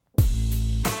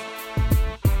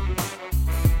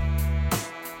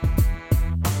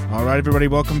All right, everybody,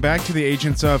 welcome back to the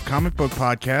Agents of Comic Book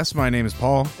podcast. My name is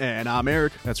Paul. And I'm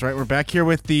Eric. That's right. We're back here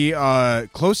with the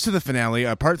close to the finale,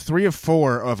 part 3 of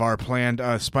 4 of our planned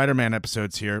Spider-Man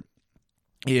episodes here.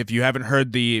 If you haven't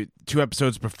heard the 2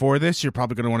 episodes before this, you're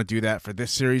probably going to want to do that for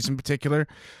this series in particular.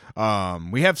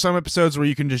 We have some episodes where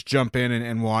you can just jump in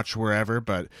and watch wherever,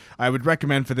 but I would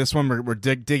recommend for this one, we're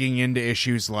digging into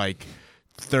issues like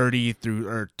 30 through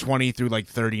or 20 through like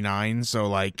 39, so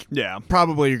like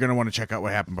probably you're going to want to check out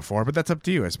what happened before, but that's up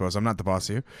to you, I suppose. I'm not the boss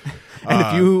of you. And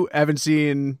if you haven't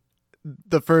seen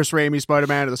the first Raimi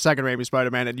Spider-Man or the second Raimi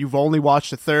Spider-Man and you've only watched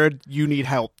the third, you need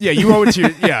help. Yeah, you owe it to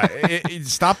your,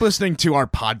 stop listening to our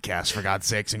podcast, for God's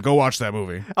sakes, and go watch that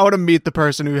movie. I want to meet the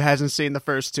person who hasn't seen the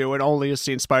first 2 and only has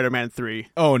seen Spider-Man 3.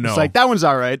 Oh, no. It's like, that one's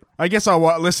all right. I guess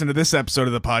I'll listen to this episode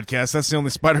of the podcast. That's the only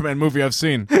Spider-Man movie I've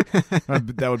seen.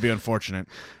 That would be unfortunate.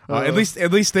 At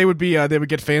least they would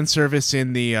get fan service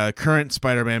in the current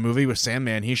Spider-Man movie with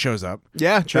Sandman. He shows up.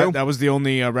 Yeah, true. That was the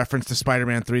only reference to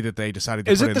Spider-Man 3 that they decided to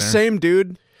put in there. Is it the same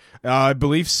dude? I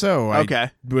believe so. Okay.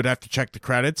 I would have to check the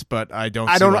credits, but I don't.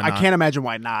 I can't imagine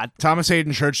why not. Thomas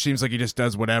Hayden Church seems like he just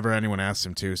does whatever anyone asks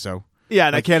him to. So yeah,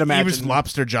 and I can't imagine. He was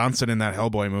Lobster Johnson in that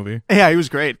Hellboy movie. Yeah, he was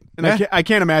great. And I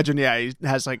can't imagine. Yeah, he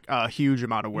has like a huge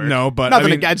amount of work. No, but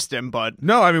nothing against him, but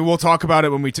no. I mean, we'll talk about it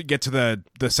when we get to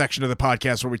the section of the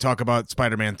podcast where we talk about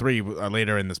Spider-Man 3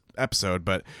 later in this episode.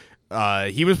 But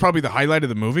he was probably the highlight of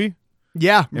the movie.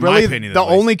 Yeah, in really, my opinion, the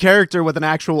only character with an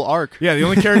actual arc. Yeah, the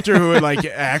only character who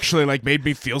actually made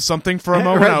me feel something for a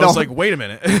moment. I was like, wait a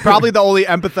minute. Probably the only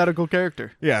empathetical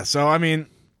character. Yeah, so I mean,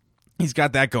 he's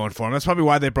got that going for him. That's probably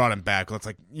why they brought him back. It's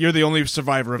like, you're the only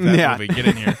survivor of that movie. Get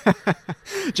in here.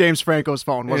 James Franco's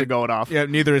phone wasn't going off. Yeah,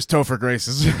 neither is Topher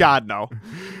Grace's. God, no.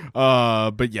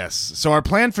 But yes. So our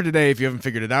plan for today, if you haven't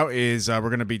figured it out, is we're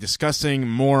going to be discussing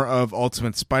more of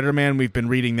Ultimate Spider-Man. We've been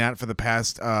reading that for the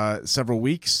past several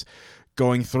weeks.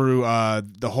 Going through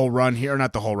the whole run here,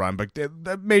 not the whole run, but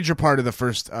the major part of the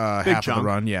first half of the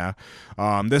run, yeah.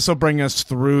 This will bring us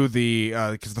through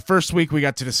because the first week we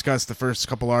got to discuss the first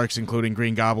couple arcs, including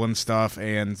Green Goblin stuff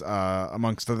and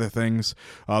amongst other things.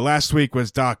 Last week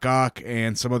was Doc Ock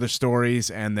and some other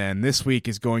stories, and then this week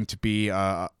is going to be...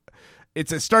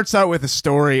 It starts out with a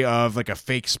story of like a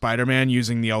fake Spider-Man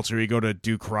using the alter ego to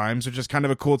do crimes, which is kind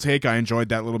of a cool take. I enjoyed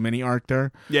that little mini arc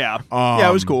there. Yeah,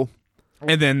 it was cool.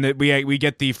 And then we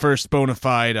get the first bona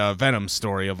fide Venom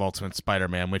story of Ultimate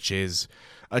Spider-Man, which is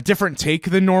a different take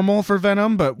than normal for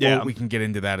Venom, but we can get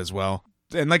into that as well.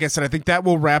 And like I said, I think that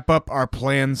will wrap up our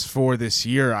plans for this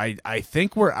year. I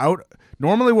think we're out.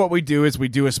 Normally what we do is we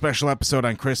do a special episode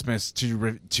on Christmas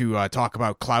to talk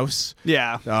about Klaus.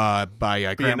 Yeah.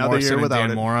 By Grant Morrison and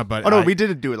Dan Mora. But we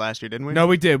did do it last year, didn't we? No,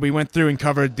 we did. We went through and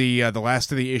covered the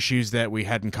last of the issues that we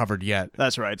hadn't covered yet.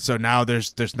 That's right. So now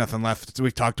there's nothing left.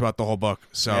 We've talked about the whole book.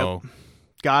 So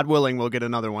God willing, we'll get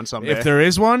another one someday. If there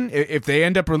is one, if they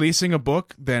end up releasing a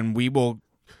book, then we will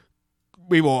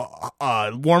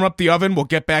warm up the oven. We'll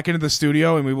get back into the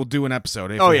studio and we will do an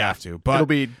episode if we have to. But it'll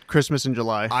be Christmas in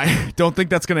July. I don't think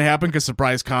that's going to happen because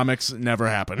surprise comics never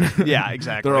happen. Yeah,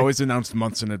 exactly. They're always announced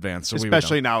months in advance, so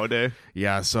especially nowadays.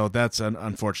 Yeah, so that's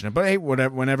unfortunate. But hey,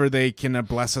 whenever they can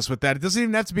bless us with that, it doesn't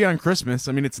even have to be on Christmas.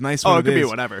 I mean, it's nice. It could be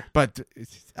whenever. But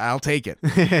I'll take it.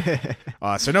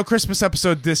 So no Christmas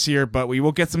episode this year, but we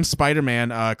will get some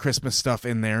Spider-Man Christmas stuff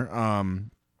in there.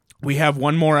 We have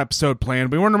one more episode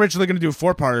planned. We weren't originally going to do a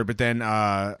 4-parter, but then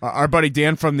our buddy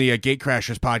Dan from the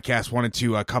Gatecrashers podcast wanted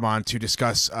to come on to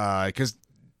discuss because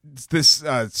this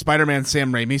Spider-Man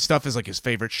Sam Raimi stuff is like his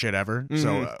favorite shit ever. Mm-hmm.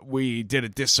 So we did a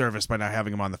disservice by not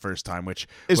having him on the first time, which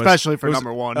especially for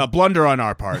number one, a blunder on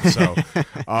our part. So,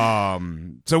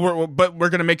 we're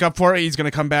gonna make up for it. He's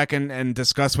gonna come back and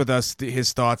discuss with us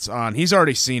his thoughts on. He's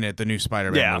already seen it, the new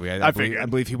Spider-Man movie. I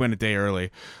believe he went a day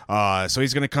early. So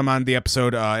he's gonna come on the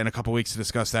episode in a couple weeks to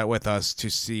discuss that with us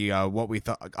to see what we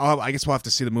thought. I guess we'll have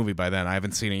to see the movie by then. I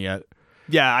haven't seen it yet.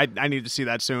 Yeah, I need to see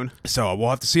that soon. So we'll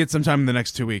have to see it sometime in the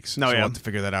next 2 weeks. We'll have to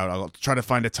figure that out. I'll try to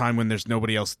find a time when there's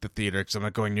nobody else at the theater because I'm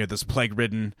not going near those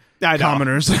plague-ridden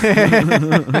commoners.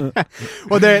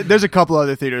 Well, there's a couple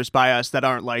other theaters by us that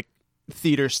aren't like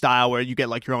theater style where you get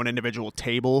like your own individual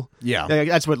table. Yeah,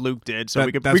 that's what Luke did. So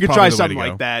we could try something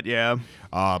like that. Yeah.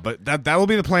 But that will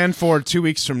be the plan for 2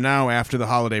 weeks from now after the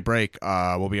holiday break.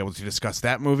 We'll be able to discuss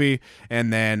that movie,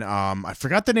 and then I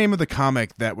forgot the name of the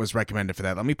comic that was recommended for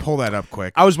that. Let me pull that up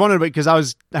quick. I was wondering because I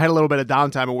had a little bit of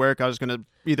downtime at work. I was gonna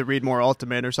either read more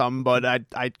Ultimate or something, but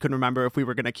I couldn't remember if we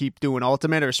were gonna keep doing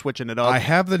Ultimate or switching it up. I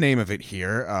have the name of it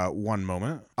here. One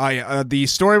moment. The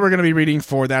story we're gonna be reading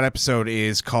for that episode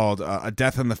is called A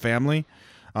Death in the Family.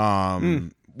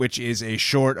 which is a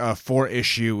short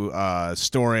 4-issue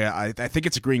story. I think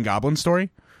it's a Green Goblin story.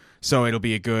 So it'll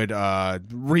be a good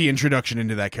reintroduction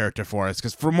into that character for us.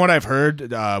 Because from what I've heard,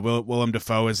 Willem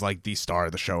Dafoe is like the star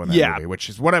of the show in that movie, which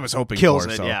is what I was hoping Kills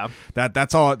for. it, so yeah.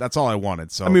 That's all I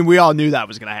wanted. So I mean, we all knew that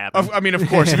was going to happen. of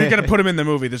course, if you're going to put him in the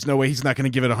movie, there's no way he's not going to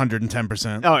give it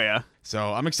 110%. Oh, yeah.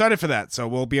 So I'm excited for that. So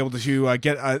we'll be able to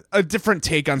get a different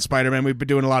take on Spider-Man. We've been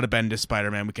doing a lot of Bendis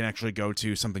Spider-Man. We can actually go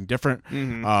to something different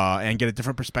and get a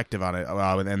different perspective on it,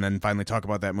 and then finally talk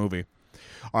about that movie.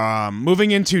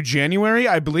 Moving into January,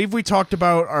 I believe we talked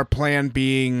about our plan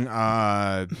being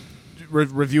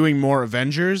reviewing more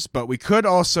Avengers, but we could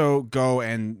also go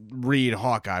and read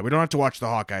Hawkeye. We don't have to watch the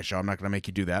Hawkeye show. I'm not going to make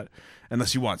you do that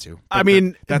unless you want to. I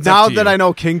mean, now that I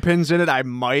know Kingpin's in it, I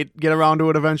might get around to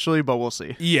it eventually, but we'll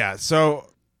see. Yeah, so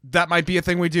that might be a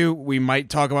thing we do. We might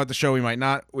talk about the show. We might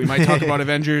not. We might talk about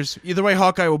Avengers. Either way,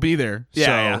 Hawkeye will be there.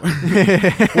 Yeah.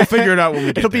 We'll figure it out when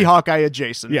we get It'll be Hawkeye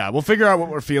adjacent. Yeah, we'll figure out what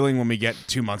we're feeling when we get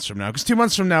 2 months from now. Because 2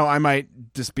 months from now, I might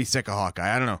just be sick of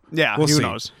Hawkeye. I don't know. Yeah, we'll who see.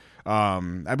 knows?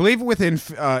 I believe with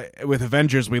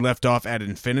Avengers, we left off at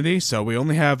Infinity, so we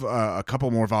only have a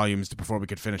couple more volumes before we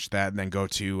could finish that and then go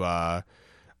to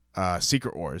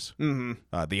Secret Wars.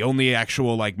 Mm-hmm. The only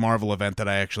actual Marvel event that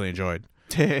I actually enjoyed.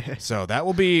 So that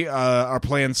will be our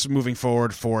plans moving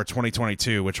forward for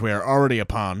 2022, which we are already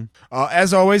upon.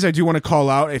 As always, I do want to call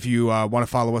out if you want to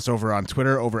follow us over on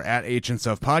Twitter, over at Agents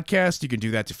of Podcast. You can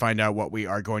do that to find out what we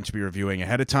are going to be reviewing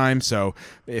ahead of time. So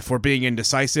if we're being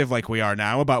indecisive like we are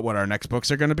now about what our next books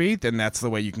are going to be, then that's the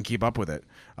way you can keep up with it.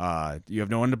 You have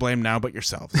no one to blame now but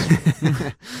yourselves.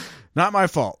 Not my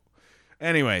fault.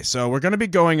 Anyway, so we're going to be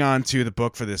going on to the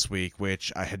book for this week,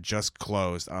 which I had just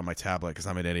closed on my tablet because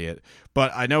I'm an idiot.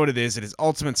 But I know what it is. It is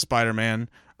Ultimate Spider-Man,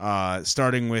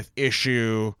 starting with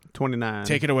issue 29.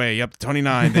 Take it away. Yep,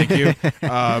 29. Thank you.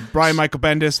 Brian Michael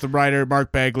Bendis, the writer.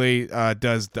 Mark Bagley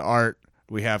does the art.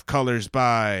 We have colors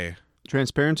by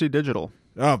Transparency Digital.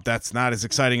 Oh, that's not as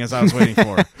exciting as I was waiting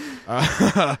for.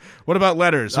 What about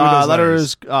letters? Who does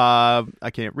letters? I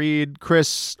can't read.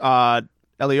 Chris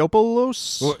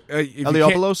Eliopoulos? Well,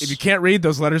 Eliopoulos? If you can't read,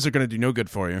 those letters are going to do no good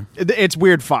for you. It's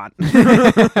weird font. Yes.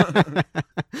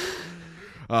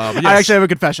 I actually have a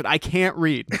confession. I can't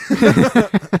read.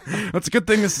 That's a good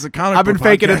thing this is a comic I've been book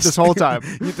faking podcast. it this whole time.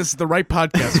 This is the right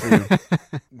podcast for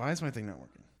you. Why is my thing not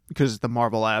working? Because the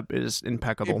Marvel app is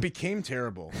impeccable. It became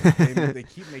terrible. They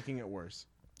keep making it worse.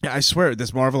 Yeah, I swear,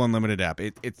 this Marvel Unlimited app,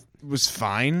 it was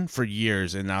fine for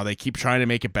years, and now they keep trying to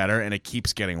make it better, and it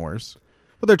keeps getting worse.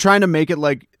 But they're trying to make it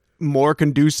more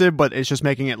conducive, but it's just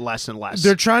making it less and less.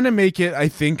 They're trying to make it, I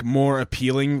think, more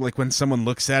appealing. Like when someone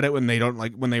looks at it, when they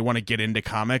want to get into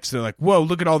comics, they're like, "Whoa,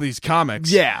 look at all these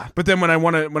comics!" Yeah. But then when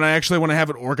I actually want to have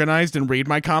it organized and read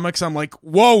my comics, I'm like,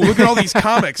 "Whoa, look at all these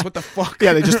comics! What the fuck?"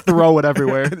 Yeah, they just throw it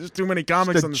everywhere. There's too many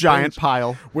comics just on the giant page.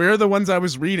 pile. Where are the ones I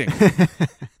was reading?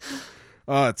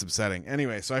 Oh, it's upsetting.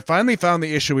 Anyway, so I finally found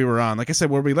the issue we were on. Like I said,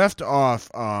 where we left off,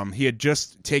 he had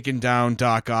just taken down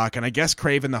Doc Ock, and I guess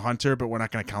Kraven the Hunter, but we're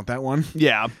not going to count that one.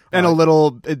 Yeah, and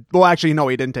well, actually, no,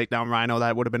 he didn't take down Rhino.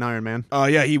 That would have been Iron Man.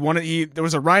 Yeah, there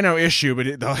was a Rhino issue, but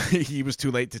he was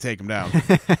too late to take him down.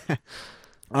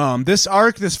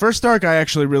 This first arc, I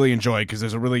actually really enjoyed because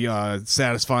there's a really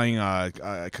satisfying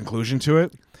conclusion to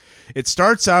it. It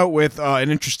starts out with an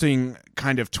interesting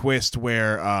kind of twist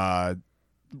where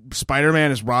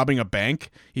Spider-Man is robbing a bank.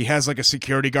 He has a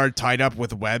security guard tied up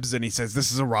with webs, and he says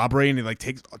this is a robbery, and he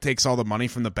takes all the money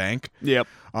from the bank. Yep.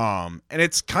 And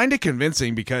it's kind of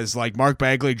convincing because Mark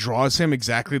Bagley draws him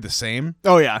exactly the same.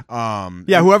 Oh yeah.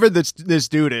 Yeah. Whoever this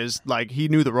dude is, he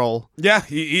knew the role. Yeah.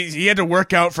 He had to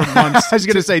work out for months. I was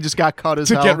gonna say, just got cut as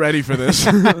hell to get ready for this.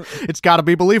 It's got to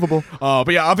be believable. But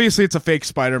yeah, obviously it's a fake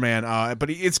Spider-Man. But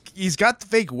he's got the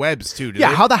fake webs too.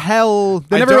 Yeah. How the hell?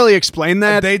 They never really explained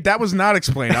that. That was not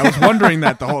explained. I was wondering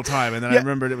that the whole time, and then I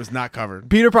remembered it was not covered.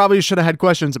 Peter probably should have had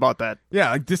questions about that.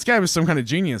 Yeah, this guy was some kind of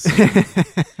genius.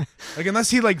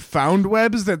 Unless he found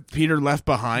webs that Peter left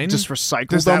behind, just recycled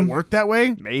Does them? that work that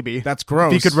way? Maybe. That's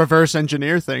gross. He could reverse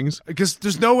engineer things. Because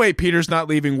there's no way Peter's not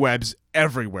leaving webs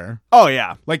everywhere. Oh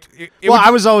yeah. I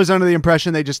was always under the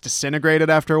impression they just disintegrated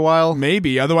after a while.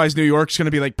 Maybe. Otherwise, New York's going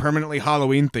to be permanently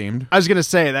Halloween themed. I was gonna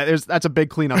say that's a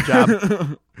big cleanup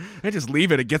job. They just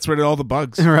leave it. It gets rid of all the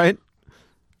bugs. Right.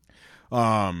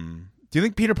 Do you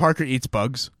think Peter Parker eats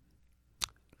bugs?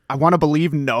 I want to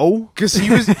believe no, because he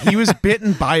was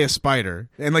bitten by a spider,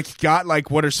 and he got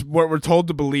what we're told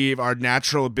to believe are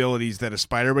natural abilities that a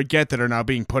spider would get that are now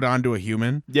being put onto a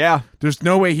human. Yeah, there's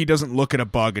no way he doesn't look at a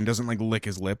bug and doesn't lick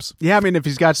his lips. Yeah, I mean, if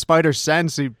he's got spider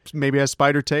sense, he maybe has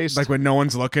spider taste. When no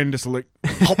one's looking, just lick.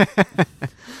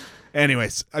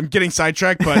 Anyways, I'm getting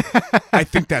sidetracked, but I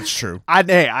think that's true. I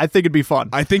think it'd be fun.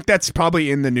 I think that's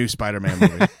probably in the new Spider-Man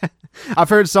movie. I've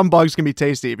heard some bugs can be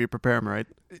tasty if you prepare them right.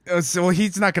 So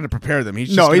he's not going to prepare them.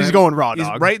 He's going raw,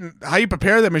 dog. Right. How you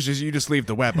prepare them is just you just leave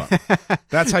the web up.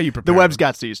 That's how you prepare The web's them.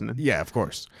 got seasoning. Yeah, of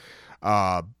course.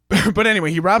 But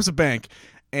anyway, he robs a bank,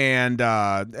 and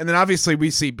then obviously we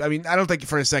see. I mean, I don't think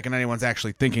for a second anyone's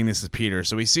actually thinking this is Peter.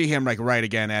 So we see him like right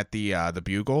again at the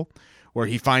Bugle, where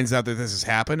he finds out that this has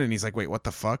happened, and he's like, "Wait, what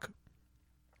the fuck?"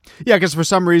 Yeah, because for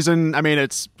some reason, I mean,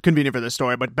 it's convenient for this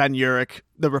story, but Ben Urich,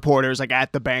 the reporter, is like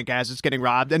at the bank as it's getting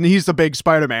robbed, and he's the big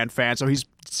Spider-Man fan, so he's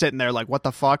sitting there like, "What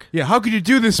the fuck?" Yeah, how could you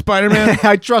do this, Spider-Man?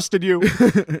 I trusted you.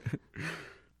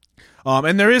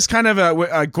 And there is kind of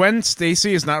a Gwen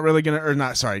Stacy is not really gonna, or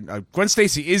not. Sorry, Gwen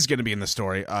Stacy is gonna be in the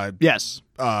story. Yes.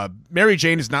 Mary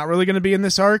Jane is not really going to be in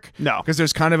this arc. No, because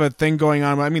there's kind of a thing going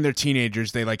on. I mean, they're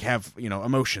teenagers; they like have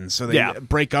emotions, so they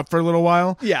break up for a little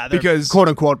while. Yeah, because quote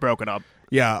unquote broken up.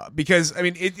 Yeah, because I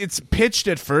mean, it's pitched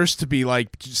at first to be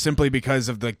like simply because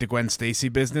of the Gwen Stacy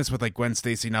business, with like Gwen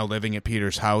Stacy now living at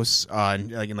Peter's house,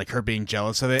 and like her being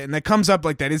jealous of it, and that comes up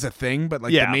like that is a thing, but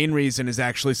like the main reason is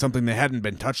actually something that hadn't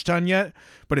been touched on yet,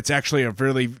 but it's actually a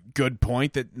really good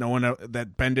point that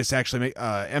that Bendis actually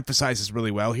emphasizes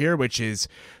really well here, which is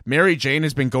Mary Jane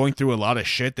has been going through a lot of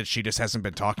shit that she just hasn't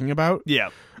been talking about. Yeah.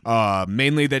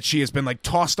 Mainly that she has been like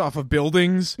tossed off of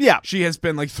buildings. Yeah. She has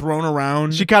been like thrown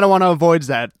around. She kind of want to avoid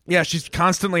that. Yeah, she's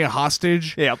constantly a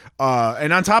hostage. Yep.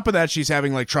 And on top of that, she's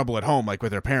having like trouble at home, like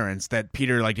with her parents, that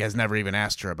Peter like has never even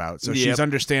asked her about. So she's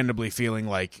understandably feeling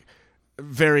like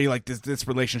very like this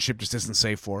relationship just isn't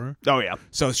safe for her. Oh yeah.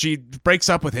 So she breaks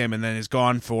up with him and then is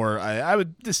gone for I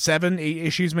would 7-8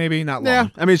 issues maybe, not long. Yeah.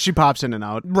 I mean, she pops in and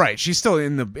out. Right. She's still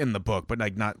in the book, but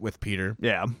like not with Peter.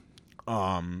 Yeah.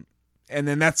 And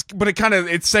then it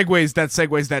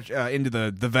segues that into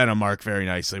the Venom arc very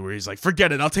nicely, where he's like,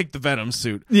 "Forget it, I'll take the Venom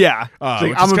suit." Yeah,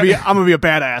 like, I'm gonna be a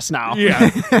badass now.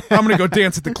 Yeah, I'm gonna go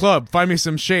dance at the club. Find me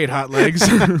some shade, hot legs.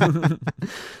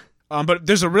 But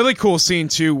there's a really cool scene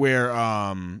too, where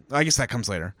I guess that comes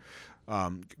later.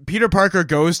 Peter Parker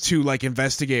goes to like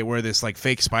investigate where this like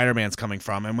fake Spider-Man's coming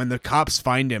from, and when the cops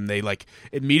find him, they like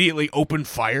immediately open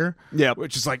fire. Yeah,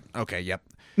 which is like, okay, yep.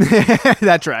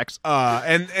 That tracks.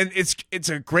 And it's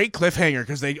a great cliffhanger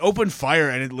because they open fire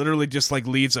and it literally just like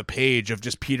leaves a page of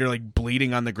just Peter like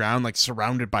bleeding on the ground, like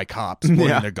surrounded by cops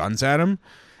pointing their guns at him.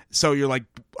 So you're like,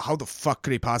 how the fuck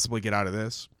could he possibly get out of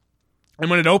this?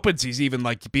 And when it opens, he's even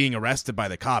like being arrested by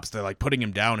the cops. They're like putting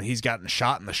him down, and he's gotten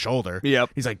shot in the shoulder.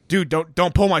 Yep. He's like, dude,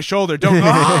 don't pull my shoulder. Don't.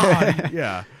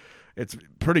 Yeah. It's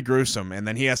pretty gruesome. And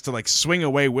then he has to like swing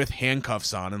away with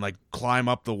handcuffs on and like climb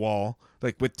up the wall,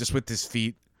 like with his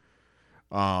feet.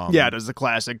 There's the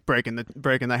classic breaking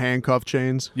the handcuff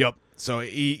chains. Yep. So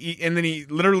he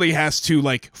literally has to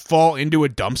like fall into a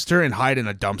dumpster and hide in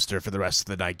a dumpster for the rest of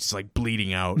the night, just like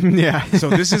bleeding out. Yeah. So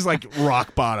this is like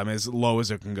rock bottom, as low as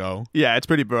it can go. Yeah, it's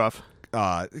pretty rough.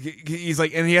 He's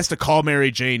like, and he has to call Mary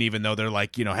Jane even though they're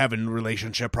like, having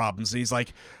relationship problems. And he's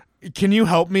like, "Can you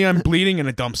help me? I'm bleeding in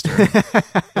a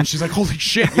dumpster." And she's like, "Holy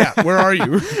shit! Yeah, where are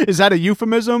you?" Is that a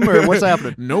euphemism or what's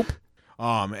happening? Nope.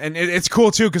 And it's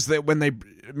cool too because when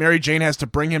Mary Jane has to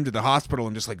bring him to the hospital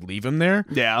and just like leave him there.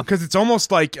 Yeah, because it's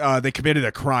almost like they committed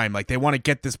a crime. Like they want to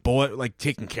get this bullet like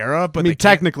taken care of, but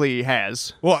technically he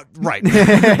has. Well, right.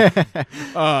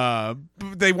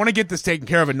 They want to get this taken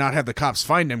care of and not have the cops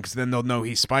find him because then they'll know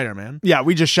he's Spider-Man. Yeah,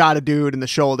 we just shot a dude in the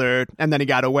shoulder and then he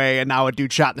got away, and now a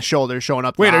dude shot in the shoulder showing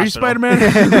up. Wait, are you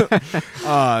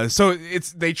Spider-Man? So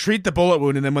they treat the bullet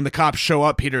wound, and then when the cops show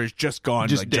up, Peter is just gone,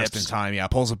 just in time. Yeah,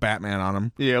 pulls a Batman on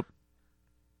him. Yep.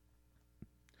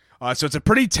 So it's a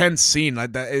pretty tense scene.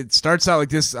 Like that, it starts out like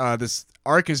this. This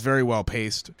arc is very well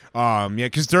paced.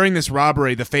 Because during this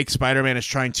robbery, the fake Spider-Man is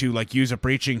trying to like use a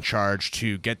breaching charge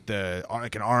to get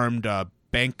an armed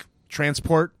bank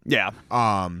transport. Yeah.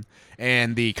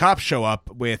 And the cops show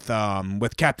up with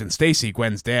Captain Stacy,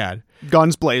 Gwen's dad.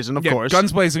 Guns blazing, of course.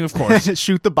 Guns blazing, of course.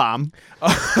 Shoot the bomb.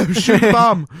 Shoot the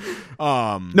bomb.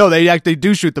 No, they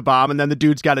do shoot the bomb, and then the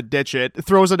dude's got to ditch it.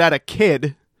 Throws it at a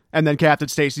kid. And then Captain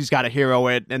Stacy's got to hero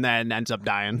it, and then ends up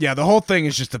dying. Yeah, the whole thing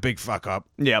is just a big fuck up.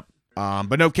 Yep.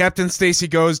 But no, Captain Stacy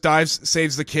goes, dives,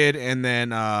 saves the kid, and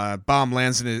then bomb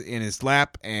lands in his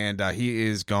lap, and he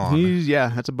is gone.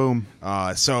 That's a boom.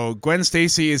 So Gwen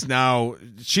Stacy is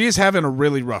having a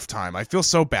really rough time. I feel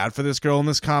so bad for this girl in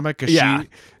this comic because she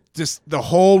just the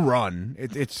whole run,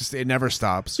 it never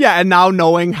stops. Yeah, and now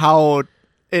knowing how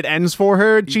it ends for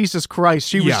her, Jesus Christ,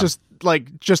 she was just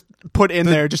put in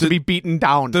there just to be beaten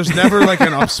down. There's never like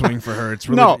an upswing for her. It's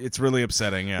really it's really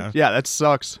upsetting. Yeah. Yeah, that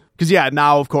sucks. Because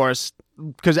now of course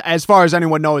because as far as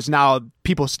anyone knows now,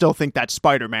 people still think that's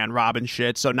Spider-Man Robin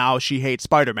shit. So now she hates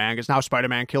Spider-Man because now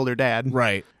Spider-Man killed her dad.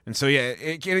 Right. And so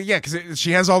because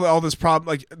she has all this problem.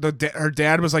 Like her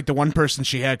dad was like the one person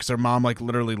she had because her mom like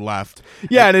literally left.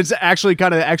 Yeah, and it's actually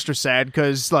kind of extra sad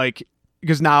because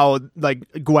now like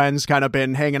Gwen's kind of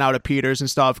been hanging out at Peter's and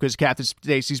stuff because Captain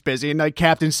Stacy's busy, and like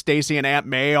Captain Stacy and Aunt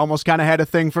May almost kind of had a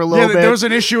thing for a little bit. There was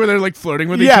an issue where they're like flirting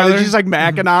with each other. Yeah, she's like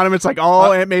macking on him. It's like,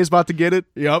 oh, Aunt May's about to get it.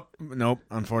 Yep. Nope.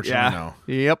 Unfortunately, no.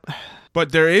 Yep.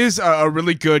 But there is a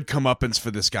really good comeuppance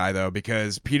for this guy though,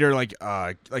 because Peter like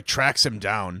tracks him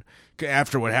down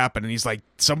after what happened, and he's like,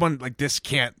 someone like this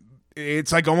can't.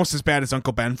 It's like almost as bad as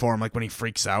Uncle Ben for him, like when he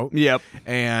freaks out. Yep.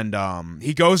 And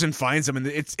he goes and finds him, and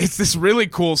it's this really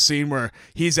cool scene where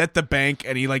he's at the bank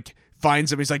and he like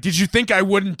finds him. He's like, "Did you think I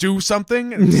wouldn't do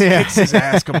something?" And hits his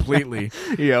ass completely.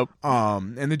 Yep.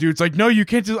 And the dude's like, "No, you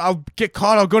can't. I'll get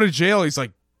caught. I'll go to jail." He's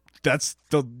like,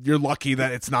 you're lucky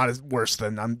that it's not as worse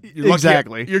than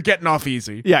exactly. You're getting off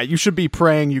easy. Yeah, you should be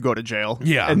praying you go to jail.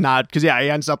 Yeah, and not because he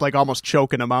ends up like almost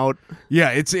choking him out.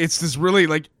 Yeah, it's this really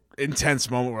like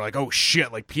intense moment where like, oh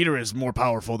shit, like Peter is more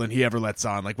powerful than he ever lets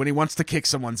on. Like when he wants to kick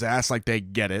someone's ass, like they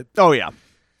get it. Oh yeah,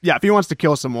 if he wants to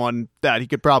kill someone, that he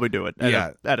could probably do it.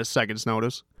 At a second's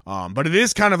notice. But it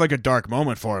is kind of like a dark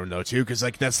moment for him though too, because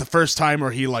like that's the first time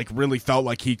where he like really felt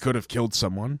like he could have killed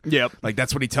someone. Yep. Like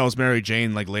that's what he tells Mary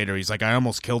Jane like later. He's like, I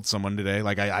almost killed someone today.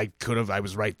 Like I could have. I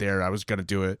was right there. I was gonna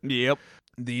do it. Yep.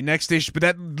 The next issue, but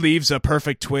that leaves a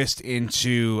perfect twist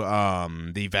into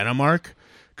the Venom arc.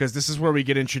 Because this is where we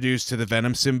get introduced to the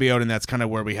Venom symbiote, and that's kind of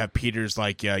where we have Peter's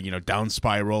like down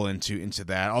spiral into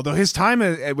that. Although his time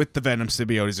with the Venom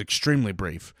symbiote is extremely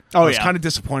brief. I was kind of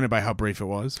disappointed by how brief it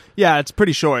was. Yeah, it's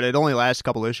pretty short. It only lasts a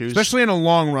couple issues, especially in a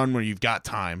long run where you've got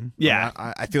time. Yeah,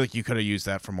 I feel like you could have used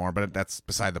that for more, but that's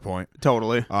beside the point.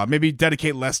 Totally. Maybe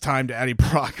dedicate less time to Eddie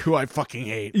Brock, who I fucking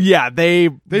hate. Yeah, they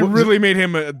really made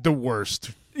him the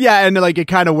worst. Yeah, and like it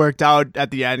kind of worked out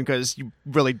at the end because you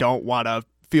really don't want to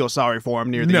feel sorry for him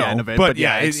near the end of it. But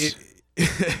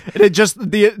it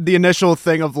just the initial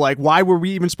thing of like, why were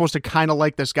we even supposed to kind of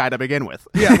like this guy to begin with?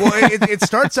 Yeah, well, it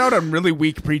starts out on really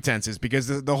weak pretenses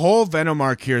because the whole Venom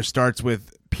arc here starts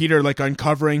with Peter like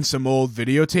uncovering some old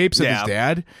videotapes of his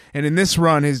dad, and in this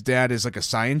run, his dad is like a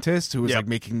scientist who was like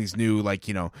making these new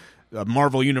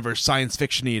Marvel Universe science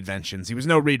fiction-y inventions. He was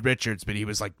no Reed Richards, but he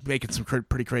was like making some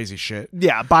pretty crazy shit.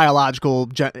 Yeah,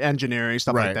 biological engineering,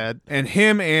 stuff like that. And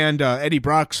him and Eddie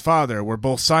Brock's father were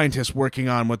both scientists working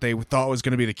on what they thought was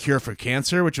going to be the cure for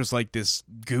cancer, which was like this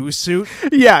goo suit.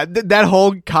 Yeah, that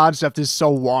whole concept is so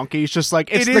wonky. It's just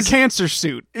like, it's the cancer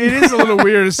suit. It is a little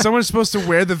weird. Is someone supposed to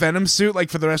wear the Venom suit like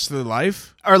for the rest of their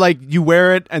life? Or like you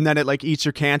wear it and then it like eats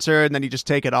your cancer and then you just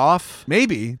take it off?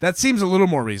 Maybe. That seems a little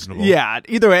more reasonable. Yeah,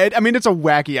 either way, I mean, it's a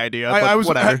wacky idea, but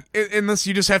whatever. Unless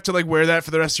you just have to like wear that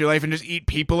for the rest of your life and just eat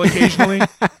people occasionally.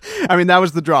 I mean, that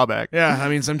was the drawback. Yeah, I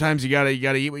mean, sometimes you gotta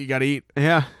eat what you gotta eat.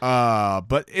 Yeah.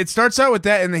 But it starts out with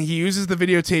that, and then he uses the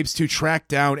videotapes to track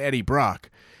down Eddie Brock.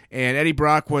 And Eddie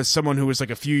Brock was someone who was like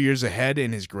a few years ahead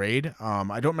in his grade.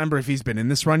 I don't remember if he's been in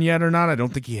this run yet or not. I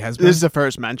don't think he has been. This is the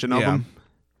first mention of him.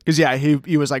 Because,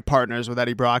 he was like partners with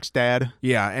Eddie Brock's dad.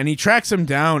 Yeah, and he tracks him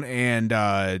down and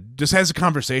just has a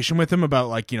conversation with him about,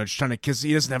 like, just trying to, because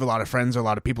he doesn't have a lot of friends or a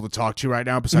lot of people to talk to right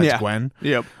now besides Gwen.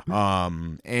 Yep.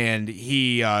 And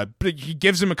he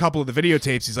gives him a couple of the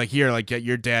videotapes. He's like, here, like, get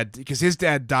your dad, because his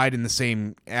dad died in the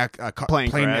same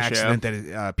plane crash, accident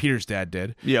that Peter's dad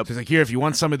did. Yep. So he's like, here, if you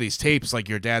want some of these tapes, like,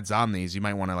 your dad's on these, you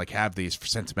might want to, like, have these for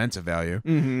sentimental value.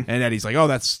 Mm-hmm. And Eddie's like, oh,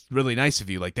 that's really nice of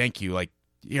you. Like, thank you. Like,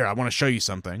 here, I want to show you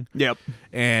something. Yep.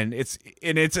 And it's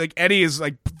like Eddie is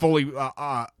like fully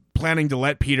planning to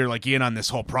let Peter like in on this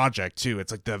whole project too.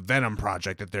 It's like the Venom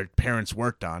project that their parents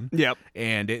worked on. Yep.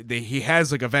 And he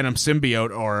has like a Venom symbiote,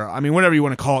 or I mean, whatever you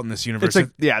want to call it in this universe.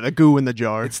 It's like the goo in the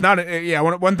jar. It's not.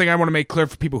 One thing I want to make clear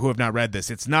for people who have not read this: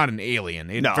 it's not an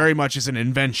alien. It very much is an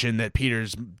invention that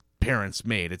Peter's parents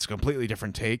made. It's a completely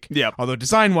different take. Yep. Although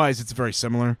design wise, it's very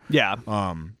similar. Yeah.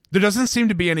 There doesn't seem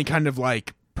to be any kind of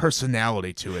like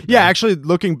personality to it. Yeah, actually,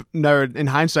 looking in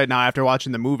hindsight now after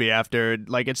watching the movie,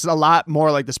 it's a lot more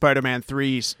like the Spider-Man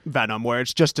 3 Venom, where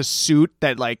it's just a suit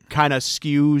that like kind of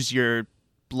skews your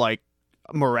like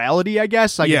morality, I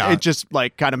guess. Like it just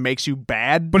like kind of makes you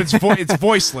bad, but it's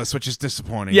voiceless, which is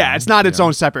disappointing. Yeah, it's not its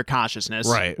own separate consciousness,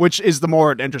 right? Which is the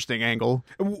more interesting angle.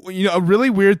 A really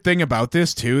weird thing about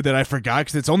this too that I forgot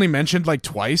because it's only mentioned like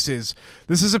twice is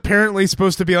this is apparently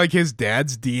supposed to be like his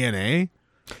dad's DNA.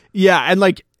 Yeah, and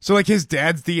like So, like, his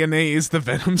dad's DNA is the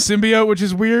Venom symbiote, which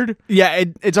is weird. Yeah,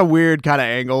 it's a weird kind of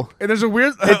angle. And there's a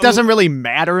weird... It doesn't really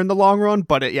matter in the long run,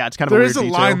 but it's kind of a weird detail. There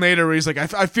is a line later where he's like,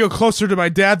 I feel closer to my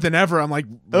dad than ever. I'm like,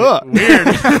 ugh. Weird.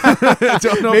 I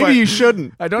don't know Maybe you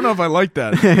shouldn't. I don't know if I like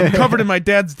that. I'm covered in my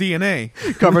dad's DNA.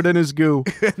 Covered in his goo.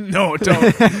 No,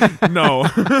 don't. No.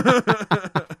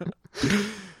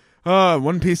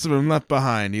 One piece of him left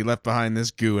behind. He left behind this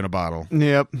goo in a bottle.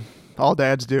 Yep. All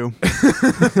dads do.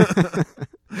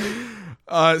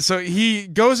 So he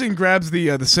goes and grabs the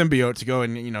symbiote to go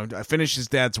and finish his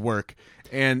dad's work,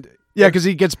 and yeah, because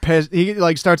he gets pissed. He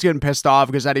like starts getting pissed off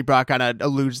because Eddie Brock kind of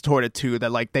alludes toward it too,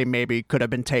 that like they maybe could have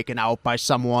been taken out by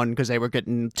someone because they were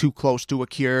getting too close to a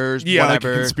cure. Yeah, whatever.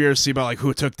 like a conspiracy about like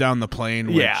who took down the plane.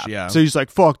 Which, yeah. So he's like,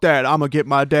 "Fuck that! I'm gonna get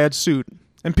my dad's suit."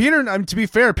 And Peter, to be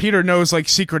fair, Peter knows like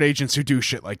secret agents who do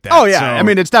shit like that. Oh yeah, so I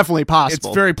mean it's definitely possible.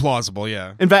 It's very plausible.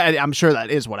 Yeah. In fact, I'm sure that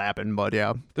is what happened. But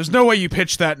yeah, there's no way you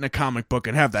pitch that in a comic book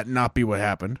and have that not be what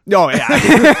happened. Oh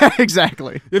yeah,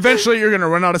 exactly. Eventually, you're gonna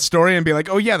run out of story and be like,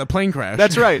 "Oh yeah, the plane crashed."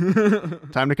 That's right.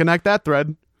 Time to connect that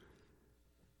thread.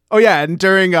 Oh yeah, and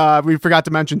during we forgot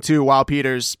to mention too, while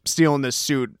Peter's stealing this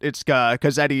suit, it's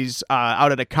because Eddie's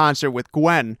out at a concert with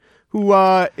Gwen, who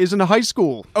is in high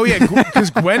school. Oh yeah, because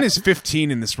Gwen is 15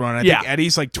 in this run. I think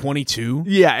Eddie's like 22.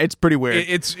 Yeah, it's pretty weird.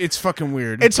 It's fucking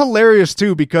weird. It's hilarious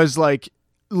too because like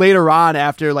later on,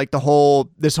 after like this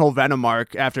whole Venom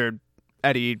arc, after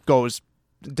Eddie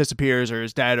disappears or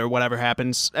is dead or whatever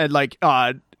happens, and like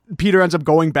Peter ends up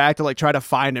going back to like try to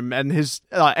find him, and his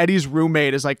Eddie's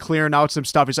roommate is like clearing out some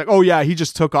stuff. He's like, "Oh yeah, he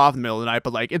just took off in the middle of the night,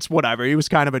 but like it's whatever. He was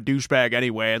kind of a douchebag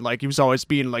anyway, and like he was always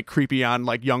being like creepy on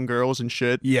like young girls and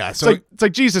shit." Yeah, so it's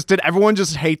like Jesus, did everyone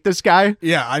just hate this guy?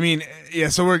 Yeah, I mean, yeah.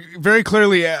 So we're very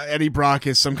clearly Eddie Brock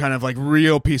is some kind of like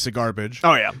real piece of garbage.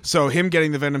 Oh yeah. So him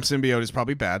getting the Venom symbiote is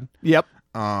probably bad. Yep.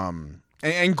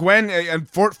 And Gwen,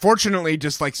 fortunately,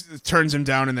 just like turns him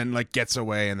down and then like gets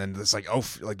away, and then it's like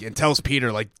and tells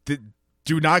Peter like,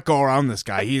 do not go around this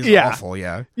guy. He's awful.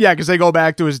 Yeah. Yeah, because they go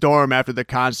back to his dorm after the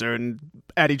concert, and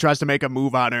Eddie tries to make a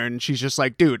move on her, and she's just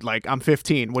like, "Dude, like I'm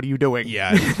 15. What are you doing?"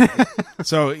 Yeah.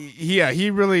 So he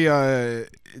really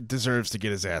deserves to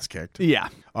get his ass kicked. Yeah.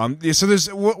 So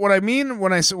there's what I mean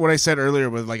when I said earlier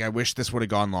with like I wish this would have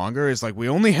gone longer is like we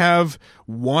only have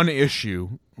one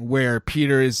issue where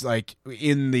Peter is like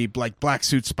in the like black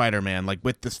suit Spider-Man like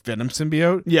with this Venom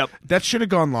symbiote. Yep. That should have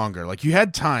gone longer. Like you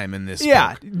had time in this.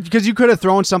 Yeah, book. because you could have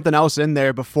thrown something else in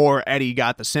there before Eddie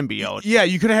got the symbiote. Yeah,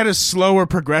 you could have had a slower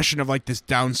progression of like this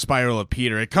down spiral of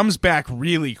Peter. It comes back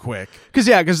really quick.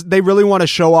 Because they really want to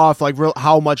show off like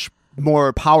how much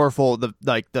more powerful the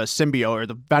symbiote or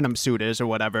the Venom suit is or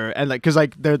whatever, and like because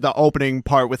like the opening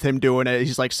part with him doing it,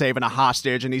 he's like saving a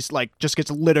hostage and he's like just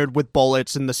gets littered with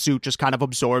bullets and the suit just kind of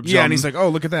absorbs him. And he's like, oh,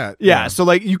 look at that. Yeah, so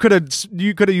like you could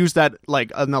have used that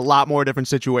like in a lot more different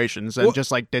situations and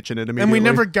just like ditching it immediately. And we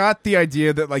never got the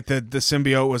idea that like the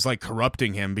symbiote was like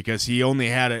corrupting him because he only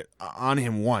had it on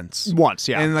him once,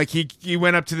 yeah. And like he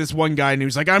went up to this one guy and he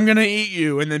was like, I'm gonna eat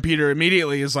you, and then Peter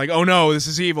immediately is like, oh no, this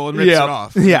is evil, and rips it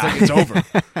off. Yeah. It's over.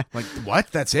 Like,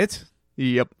 what? That's it?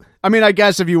 Yep. I mean, I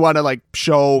guess if you want to like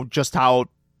show just how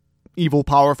evil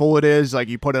powerful it is, like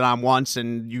you put it on once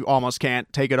and you almost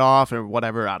can't take it off or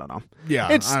whatever. I don't know. Yeah,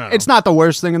 it's not the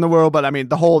worst thing in the world, but I mean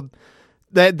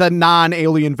the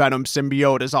non-alien Venom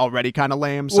symbiote is already kind of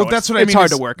lame. So that's what I mean. It's hard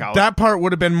to work out. That part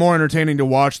would have been more entertaining to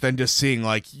watch than just seeing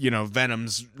like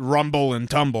Venom's rumble and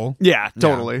tumble. Yeah,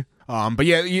 totally. Yeah. But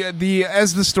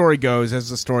as the story goes, as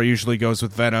the story usually goes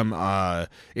with Venom,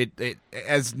 it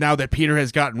as now that Peter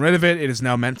has gotten rid of it, it is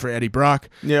now meant for Eddie Brock.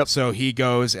 Yep. So he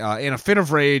goes in a fit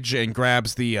of rage and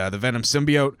grabs the Venom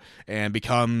symbiote and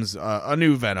becomes a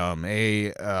new Venom,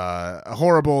 a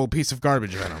horrible piece of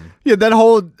garbage Venom. Yeah, that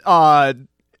whole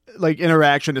like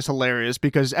interaction is hilarious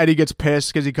because Eddie gets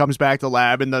pissed because he comes back to the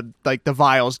lab and the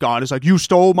vial's gone. It's like, you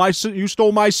stole my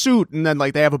suit, and then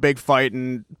like they have a big fight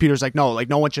and Peter's like, no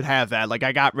one should have that, like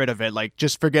I got rid of it, like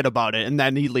just forget about it. And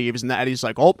then he leaves and Eddie's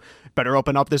like, oh, better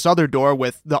open up this other door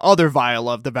with the other vial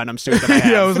of the Venom suit that I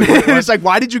have. Yeah, I was like, it's like,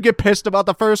 why did you get pissed about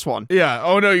the first one? Yeah.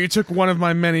 Oh no, you took one of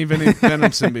my many Venom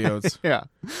symbiotes. Yeah.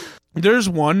 There's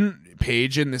one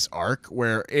page in this arc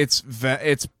where it's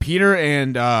Peter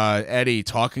and Eddie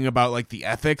talking about like the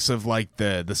ethics of like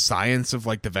the science of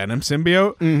like the Venom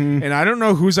symbiote, and I don't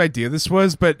know whose idea this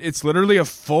was, but it's literally a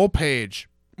full page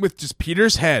with just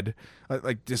Peter's head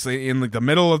like just in like the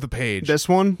middle of the page. This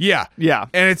one? Yeah,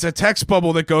 and it's a text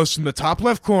bubble that goes from the top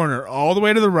left corner all the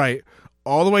way to the right,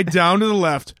 all the way down to the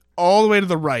left, all the way to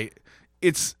the right.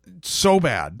 It's so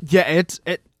bad. Yeah,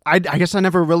 I guess I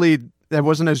never really that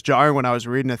wasn't as jarring when I was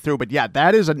reading it through. But yeah,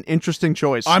 that is an interesting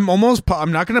choice. I'm not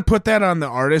going to put that on the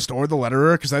artist or the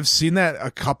letterer because I've seen that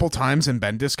a couple times in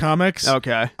Bendis comics.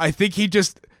 Okay. I think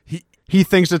He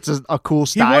thinks it's a cool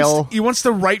style. He wants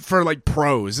to write for like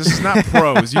prose. This is not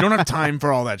prose. You don't have time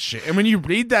for all that shit. And when you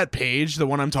read that page, the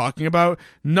one I'm talking about,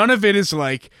 none of it is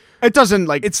like. It doesn't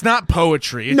like. It's not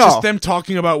poetry. It's No. just them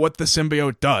talking about what the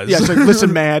symbiote does. Yeah, it's like,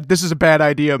 listen, man, this is a bad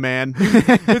idea, man.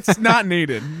 It's not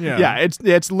needed. Yeah. Yeah,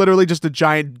 it's literally just a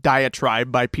giant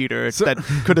diatribe by Peter that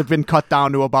could have been cut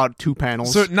down to about 2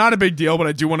 panels. So not a big deal, but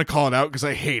I do want to call it out because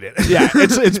I hate it. yeah,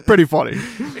 it's pretty funny.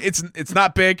 It's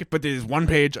not big, but there's one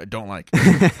page I don't like.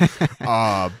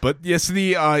 But yes,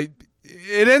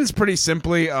 it ends pretty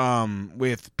simply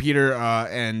with Peter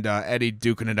and Eddie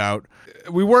duking it out.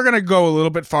 We were going to go a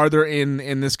little bit farther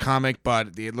in this comic,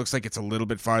 but it looks like it's a little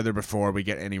bit farther before we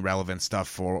get any relevant stuff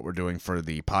for what we're doing for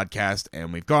the podcast.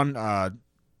 And we've gone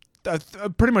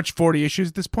pretty much 40 issues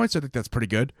at this point, so I think that's pretty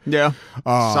good. Yeah,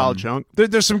 solid chunk.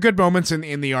 There's some good moments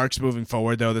in the arcs moving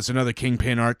forward, though. There's another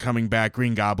Kingpin arc coming back.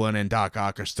 Green Goblin and Doc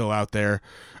Ock are still out there.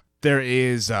 There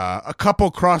is a couple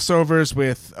crossovers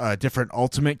with different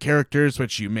Ultimate characters,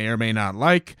 which you may or may not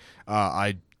like.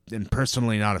 I am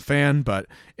personally not a fan, but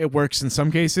it works in some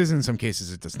cases. In some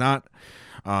cases, it does not.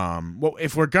 Well,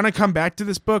 if we're going to come back to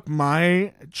this book,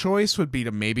 my choice would be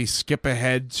to maybe skip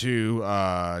ahead to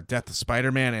Death of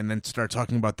Spider-Man and then start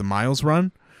talking about the Miles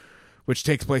run, which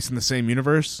takes place in the same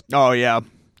universe. Oh, yeah.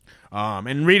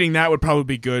 And reading that would probably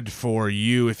be good for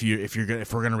you if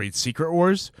we're gonna read Secret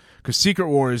Wars, because Secret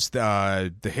Wars,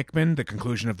 the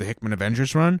conclusion of the Hickman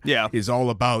Avengers run, is all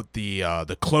about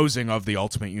the closing of the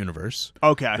Ultimate Universe.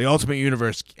 Okay, the Ultimate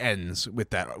Universe ends with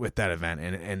that event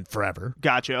and forever.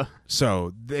 Gotcha.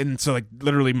 So like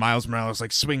literally Miles Morales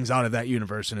like swings out of that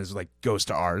universe and is like goes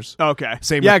to ours. Okay,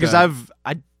 same. Yeah, because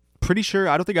I'm pretty sure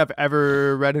I don't think I've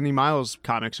ever read any Miles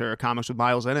comics or comics with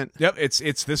Miles in it. Yep,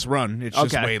 it's this run. It's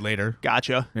just way later.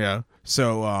 Gotcha. Yeah.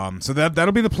 So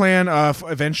that'll be the plan.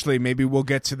 Eventually, maybe we'll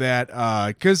get to that.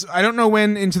 Because I don't know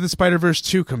when Into the Spider-Verse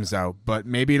 2 comes out, but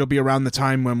maybe it'll be around the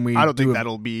time when we. I don't think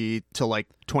that'll be till like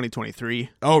 2023.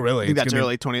 Oh, really? I think that's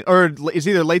early 20, or it's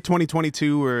either late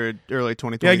 2022 or early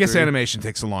 2023. Yeah, I guess animation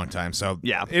takes a long time, so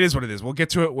yeah, it is what it is. We'll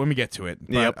get to it when we get to it.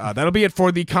 But, yep. That'll be it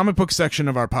for the comic book section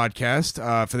of our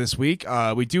podcast for this week.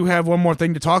 We do have one more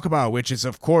thing to talk about, which is,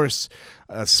 of course,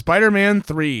 Spider-Man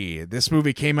 3. This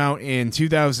movie came out in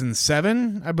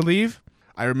 2007, I believe.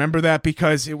 I remember that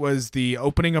because it was the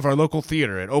opening of our local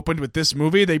theater. It opened with this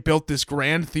movie. They built this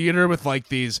grand theater with like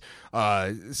these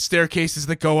staircases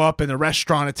that go up and a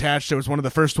restaurant attached. It was one of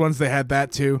the first ones they had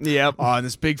that too. Yep.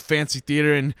 This big fancy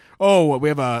theater. And we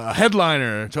have a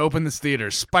headliner to open this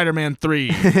theater, Spider-Man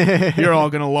 3. You're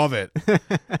all going to love it.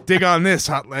 Dig on this,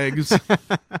 hot legs.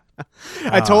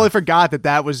 I totally forgot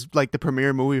that was like the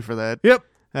premiere movie for that. Yep.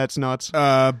 That's nuts.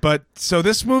 But so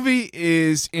this movie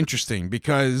is interesting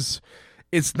because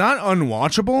it's not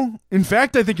unwatchable. In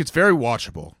fact, I think it's very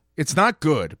watchable. It's not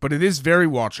good, but it is very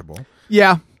watchable.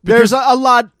 Yeah, there's a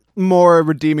lot more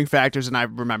redeeming factors than I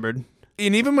remembered.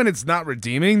 And even when it's not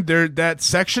redeeming, that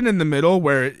section in the middle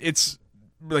where it's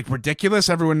like ridiculous,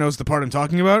 everyone knows the part I'm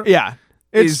talking about. Yeah,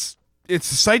 it's a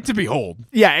sight to behold.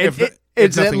 Yeah,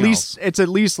 it's at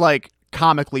least like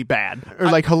comically bad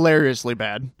or like hilariously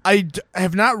bad. I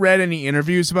have not read any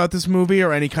interviews about this movie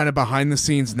or any kind of behind the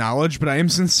scenes knowledge, but I am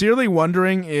sincerely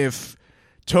wondering if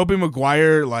Tobey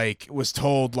Maguire like was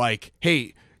told like,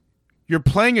 hey, you're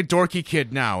playing a dorky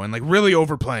kid now and like really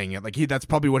overplaying it. Like that's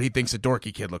probably what he thinks a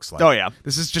dorky kid looks like. Oh yeah.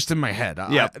 This is just in my head.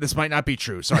 Yeah. This might not be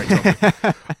true. Sorry,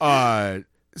 Tobey.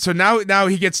 So now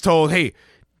he gets told, hey,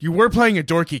 you were playing a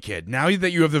dorky kid. Now that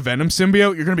you have the Venom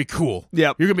symbiote, you're going to be cool.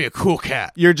 Yep. You're going to be a cool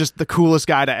cat. You're just the coolest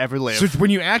guy to ever live. So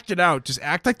when you act it out, just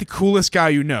act like the coolest guy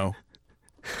you know.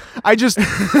 I just...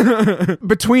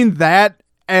 between that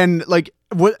and, like,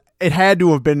 what it had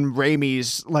to have been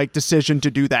Raimi's, like, decision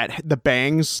to do that. The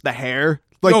bangs, the hair.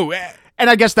 Like, and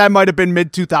I guess that might have been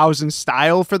mid-2000s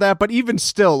style for that, but even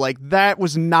still, like, that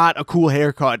was not a cool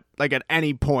haircut, like, at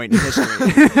any point in history.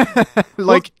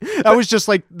 Like, that was just,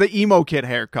 like, the emo kid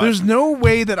haircut. There's no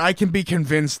way that I can be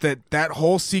convinced that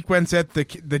whole sequence at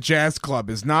the jazz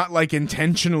club is not, like,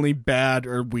 intentionally bad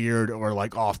or weird or,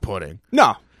 like, off-putting.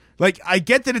 No. Like, I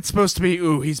get that it's supposed to be,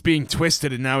 ooh, he's being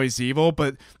twisted and now he's evil,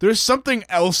 but there's something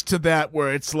else to that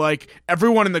where it's like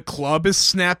everyone in the club is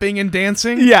snapping and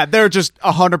dancing. Yeah, they're just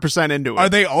 100% into it. Are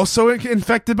they also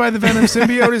infected by the Venom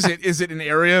symbiote? Is it an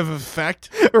area of effect?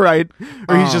 Right.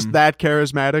 Or he's just that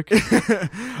charismatic.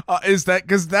 Is that,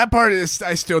 because that part is,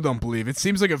 I still don't believe. It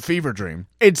seems like a fever dream.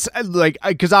 It's like,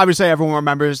 because obviously everyone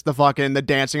remembers the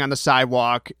dancing on the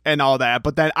sidewalk and all that,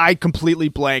 but then I completely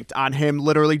blanked on him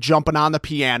literally jumping on the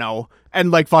piano and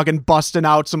like fucking busting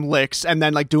out some licks and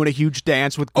then like doing a huge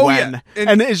dance with Gwen. Yeah.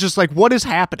 And it's just like, what is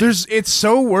happening? It's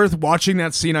so worth watching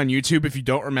that scene on YouTube if you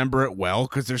don't remember it well,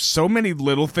 because there's so many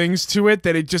little things to it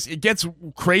that it gets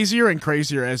crazier and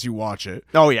crazier as you watch it.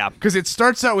 Oh yeah. Because it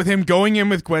starts out with him going in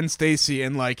with Gwen Stacy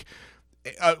and like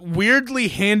weirdly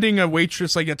handing a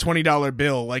waitress like a $20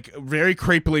 bill, like very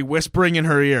creepily whispering in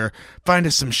her ear, "Find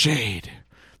us some shade.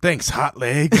 Thanks, hot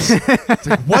legs." It's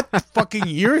like, what fucking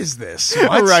year is this?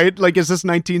 What? Right? Like, is this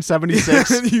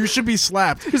 1976? You should be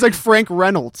slapped. He's like Frank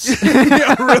Reynolds.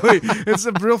 Yeah, really. It's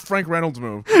a real Frank Reynolds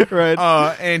move. Right.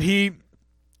 And he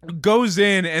goes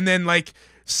in and then like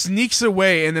sneaks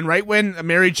away, and then right when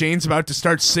Mary Jane's about to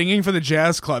start singing for the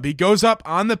jazz club, he goes up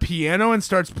on the piano and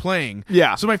starts playing.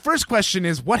 Yeah. So my first question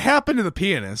is, what happened to the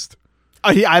pianist?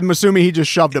 I'm assuming he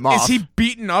just shoved him off. Is he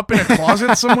beaten up in a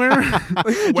closet somewhere?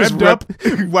 Like, Just webbed up?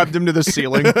 webbed him to the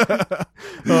ceiling.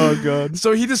 Oh god.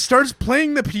 So he just starts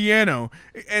playing the piano,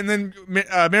 and then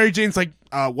Mary Jane's like,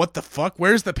 "What the fuck?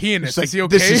 Where's the pianist? Like, is he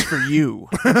okay?" "This is for you."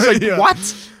 It's like, Yeah.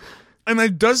 what? And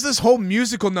then does this whole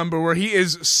musical number where he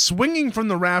is swinging from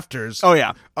the rafters. Oh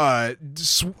yeah.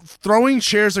 Throwing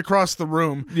chairs across the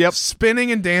room. Yep.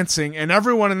 Spinning and dancing, and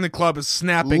everyone in the club is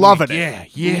snapping. Loving like,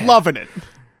 it. Yeah. Loving it.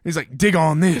 He's like, "Dig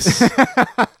on this."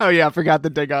 Oh yeah, I forgot to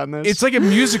dig on this. It's like a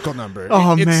musical number.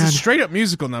 Oh, It's man. a straight up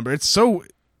musical number.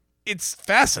 It's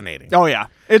fascinating. Oh yeah.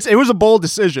 It was a bold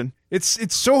decision.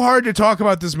 It's so hard to talk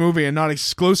about this movie and not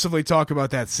exclusively talk about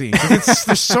that scene.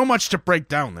 There's so much to break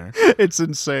down there. It's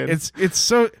insane. It's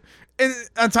so. And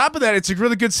on top of that, it's a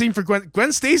really good scene for Gwen.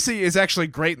 Gwen Stacy is actually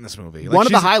great in this movie. Like, one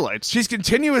of the she's- highlights. She's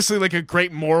continuously like a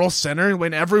great moral center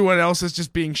when everyone else is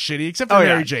just being shitty, except for Oh, yeah.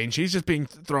 Mary Jane. She's just being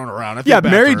thrown around. I feel Yeah,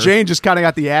 bad Mary for her. Jane just kind of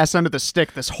got the ass under the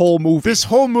stick this whole movie. This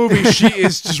whole movie, she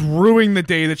is just ruining the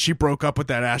day that she broke up with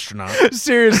that astronaut.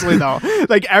 Seriously though,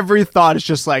 like every thought is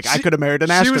just like, I could have married an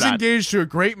She astronaut. was engaged to a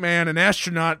great man, an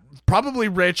astronaut, probably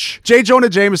rich. J. Jonah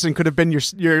Jameson could have been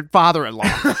your father-in-law.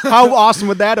 How awesome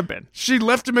would that have been? She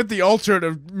left him at the altar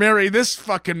to marry this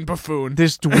fucking buffoon.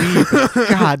 This dweeb.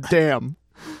 God damn.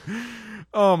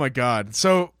 Oh my god.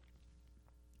 So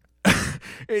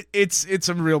it's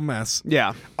a real mess.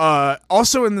 Yeah.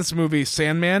 Also in this movie,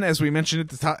 Sandman, as we mentioned at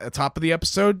the top of the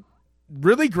episode,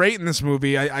 really great in this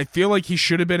movie. I feel like he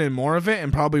should have been in more of it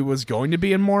and probably was going to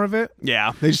be in more of it.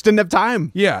 Yeah. They just didn't have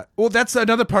time. Yeah. Well, that's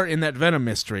another part in that Venom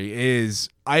mystery is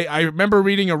I remember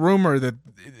reading a rumor that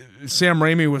Sam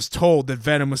Raimi was told that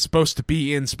Venom was supposed to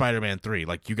be in Spider-Man 3.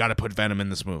 Like, you got to put Venom in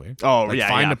this movie. Oh, like, yeah,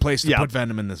 find yeah. a place to Yep. put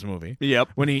Venom in this movie. Yep.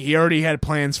 When he already had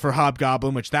plans for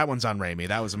Hobgoblin, which that one's on Raimi.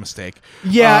 That was a mistake.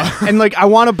 Yeah, and like I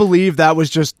want to believe that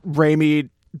was just Raimi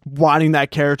wanting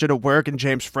that character to work and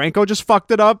James Franco just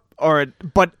fucked it up.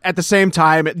 But at the same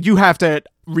time, you have to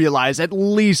realize at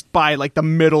least by like the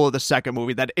middle of the second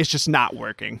movie that it's just not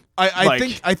working.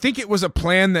 I think it was a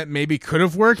plan that maybe could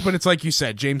have worked, but it's like you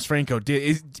said, James Franco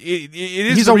did. It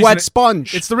is He's the a reason wet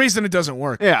sponge. It's the reason it doesn't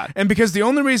work. Yeah. And because the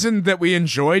only reason that we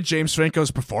enjoyed James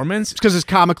Franco's performance, because it's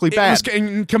comically it bad.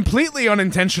 was completely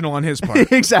unintentional on his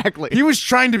part. Exactly. He was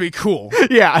trying to be cool.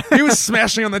 Yeah. He was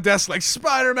smashing on the desk like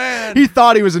Spider-Man. He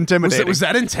thought he was intimidating. Was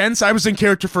that intense? I was in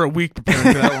character for a week preparing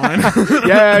for that line.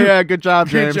 Yeah. Good job,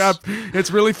 Good James. job.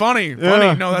 It's really funny. Yeah.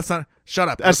 Funny. No, that's not. Shut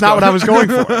up. That's Let's not go. what I was going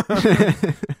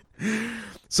for.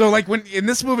 So, like, when in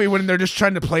this movie, when they're just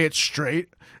trying to play it straight,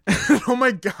 oh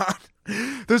my god,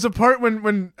 there's a part when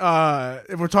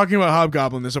if we're talking about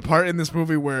Hobgoblin, there's a part in this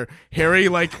movie where Harry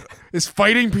like is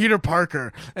fighting Peter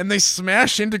Parker, and they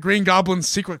smash into Green Goblin's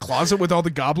secret closet with all the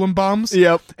goblin bombs.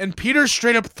 Yep. And Peter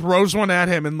straight up throws one at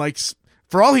him, and like,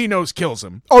 for all he knows, kills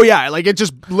him. Oh yeah, like it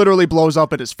just literally blows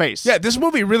up in his face. Yeah, this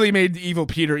movie really made evil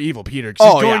Peter. 'Cause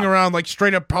Oh, he's going yeah. around like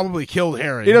straight up probably killed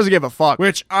Harry. He doesn't give a fuck.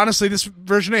 Which honestly, this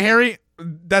version of Harry,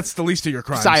 that's the least of your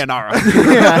crimes. Sayonara.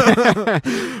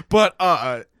 But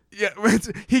yeah,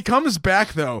 he comes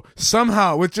back though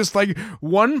somehow with just like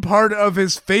one part of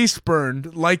his face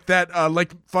burned, like that,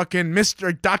 like fucking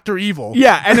Dr. Evil.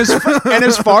 Yeah, and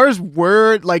as far as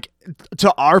we're like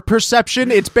to our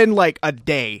perception, it's been like a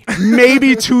day,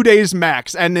 maybe 2 days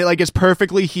max, and it, like, it's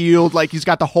perfectly healed. Like, he's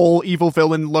got the whole evil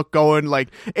villain look going. Like,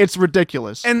 it's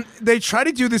ridiculous. And they try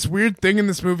to do this weird thing in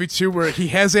this movie too, where he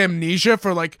has amnesia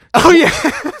for like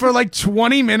for like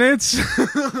 20 minutes.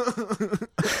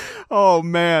 Oh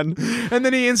man. And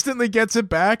then he instantly gets it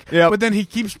back. Yep. But then he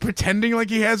keeps pretending like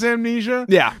he has amnesia.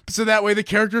 Yeah. So that way the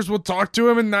characters will talk to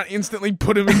him and not instantly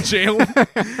put him in jail.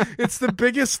 It's the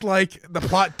biggest, like, the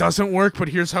plot doesn't work, but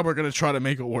here's how we're going to try to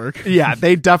make it work. Yeah,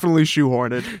 they definitely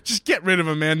shoehorned it. Just get rid of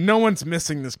him, man. No one's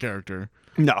missing this character.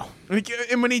 No.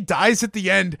 And when he dies at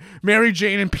the end, Mary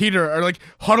Jane and Peter are like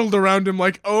huddled around him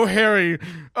like, oh, Harry,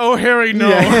 no.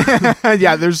 Yeah,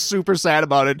 yeah, they're super sad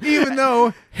about it. Even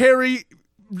though Harry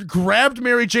grabbed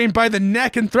Mary Jane by the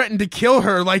neck and threatened to kill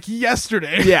her like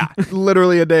yesterday. Yeah,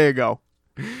 literally a day ago.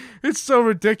 It's so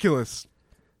ridiculous.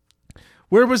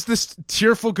 Where was this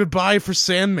tearful goodbye for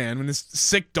Sandman and his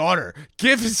sick daughter?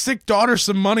 Give his sick daughter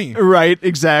some money. Right,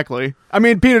 exactly. I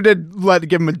mean, Peter did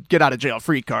give him a get out of jail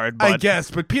free card, but I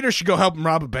guess, but Peter should go help him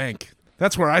rob a bank.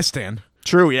 That's where I stand.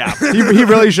 True, yeah. He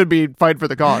really should be fighting for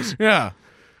the cause. Yeah.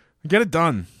 Get it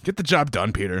done. Get the job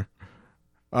done, Peter.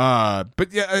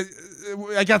 But yeah,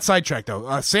 I got sidetracked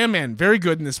though. Sandman, very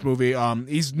good in this movie.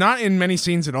 He's not in many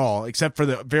scenes at all, except for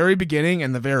the very beginning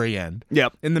and the very end.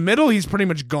 Yep. In the middle, he's pretty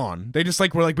much gone. They just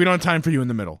we're like, we don't have time for you in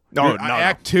the middle. No,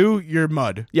 Act 2, you're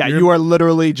mud. Yeah, you are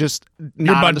literally just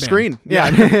not on the screen.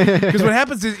 Yeah. Because what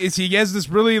happens is he has this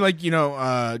really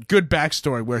good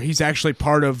backstory where he's actually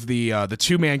part of the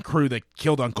 2-man crew that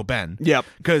killed Uncle Ben. Yep.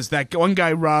 Because that one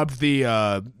guy robbed the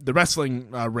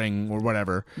wrestling ring or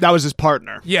whatever. That was his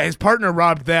partner. Yeah, his partner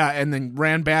robbed that and then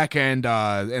ran back, and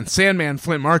Sandman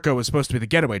Flint Marko was supposed to be the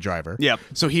getaway driver. Yep.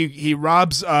 So he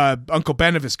robs Uncle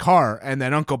Ben of his car, and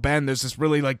then Uncle Ben, there's this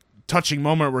really touching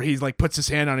moment where he puts his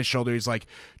hand on his shoulder. He's like,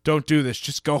 "Don't do this.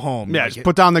 Just go home." Yeah, just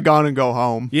put down the gun and go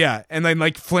home. Yeah, and then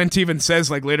Flint even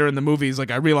says later in the movie, he's like,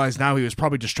 "I realize now he was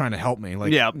probably just trying to help me."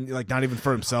 Not even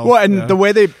for himself. Well, and the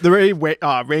way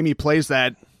Raimi plays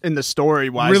that in the story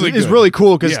wise is good. really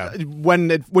cool because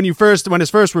when it's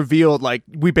first revealed,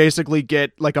 we basically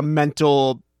get a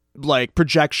mental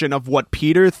projection of what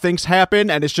Peter thinks happened,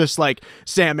 and it's just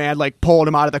Sandman pulling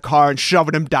him out of the car and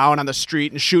shoving him down on the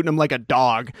street and shooting him like a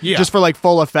dog, just for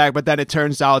full effect. But then it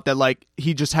turns out that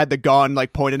he just had the gun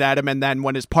pointed at him, and then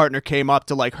when his partner came up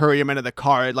to hurry him into the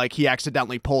car, he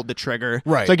accidentally pulled the trigger.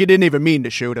 Right, he didn't even mean to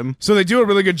shoot him. So they do a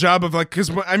really good job of because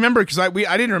I remember I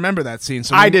didn't remember that scene.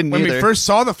 So I didn't when either. we first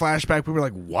saw the flashback, we were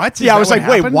like, "What?" I was like,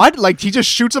 "Wait, what?" He just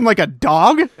shoots him like a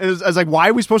dog. I was like, "Why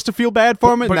are we supposed to feel bad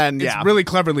for him?" But and then it's really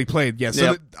cleverly played. Yeah.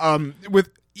 So with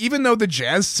even though the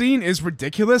jazz scene is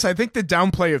ridiculous, I think the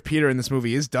downplay of Peter in this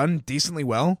movie is done decently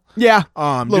well. Yeah,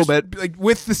 a little bit.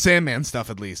 With the Sandman stuff,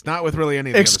 at least, not with really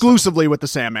any of the exclusively with the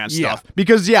Sandman stuff.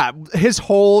 Because his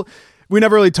whole. We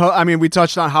never really we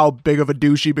touched on how big of a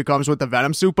douche he becomes with the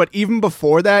Venom suit, but even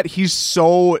before that, he's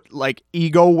so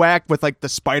ego whacked with the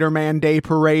Spider-Man Day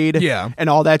parade, and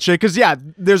all that shit. Because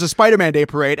there's a Spider-Man Day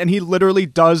parade, and he literally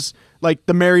does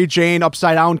the Mary Jane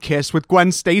upside down kiss with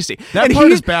Gwen Stacy. That part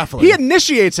is baffling. He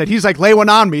initiates it. He's like, "Lay one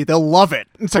on me, they'll love it."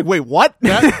 It's like, wait, what?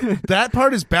 That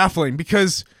part is baffling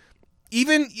because.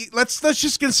 Even let's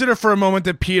just consider for a moment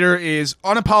that Peter is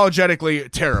unapologetically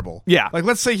terrible. Yeah.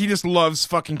 Let's say he just loves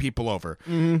fucking people over.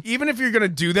 Mm-hmm. Even if you're gonna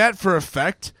do that for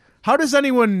effect, how does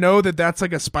anyone know that that's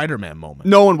a Spider-Man moment?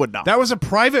 No one would know. That was a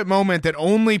private moment that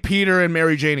only Peter and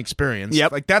Mary Jane experienced.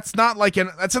 Yep. That's not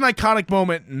that's an iconic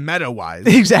moment meta-wise.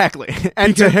 Exactly.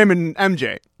 And to him and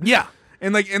MJ. Yeah.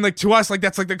 And to us,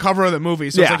 that's the cover of the movie.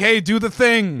 So it's hey, do the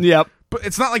thing. Yep. But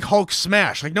it's not Hulk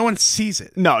smash. No one sees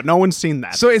it. No one's seen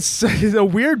that. So it's a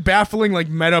weird, baffling,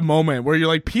 meta moment where you're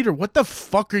like, Peter, what the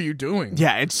fuck are you doing?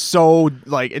 Yeah, it's so,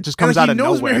 it just comes out of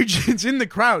nowhere. He knows Mary Jane's in the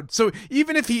crowd. So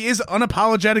even if he is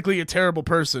unapologetically a terrible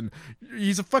person,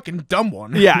 he's a fucking dumb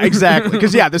one. Yeah, exactly.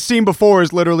 Because, the scene before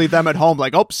is literally them at home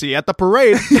see you at the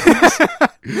parade.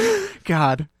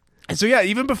 God. So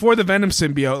even before the Venom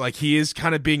symbiote, he is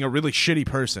kind of being a really shitty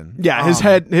person. Yeah,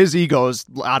 his ego is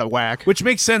out of whack. Which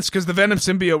makes sense because the Venom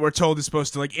symbiote, we're told, is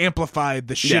supposed to amplify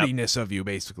the shittiness of you,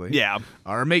 basically. Yeah.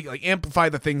 Or make amplify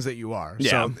the things that you are.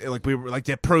 Yeah. So we were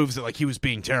that proves that he was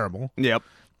being terrible. Yep.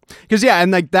 Because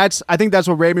and I think that's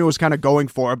what Raimi was kind of going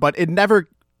for, but it never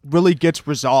really gets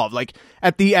resolved.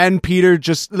 At the end, Peter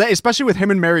just, especially with him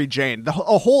and Mary Jane,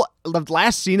 the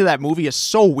last scene of that movie is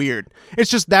so weird. It's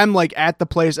just them at the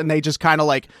place and they just kind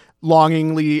of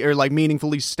longingly or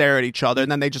meaningfully stare at each other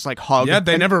and then they just hug. Yeah,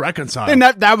 they never reconcile. And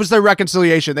that was their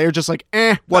reconciliation. They were just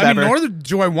whatever. Nor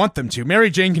do I want them to.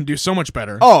 Mary Jane can do so much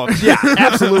better. Oh, yeah,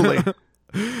 absolutely.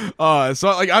 So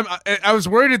like I was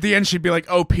worried at the end she'd be like,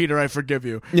 "Oh, Peter, I forgive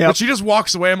you." Yep. But she just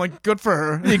walks away. I'm like, good for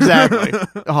her. Exactly.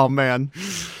 Oh man.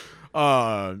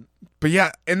 But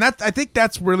yeah, and I think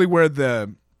that's really where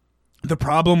the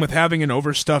problem with having an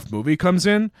overstuffed movie comes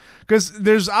in, because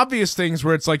there's obvious things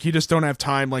where it's like you just don't have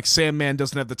time. Like Sandman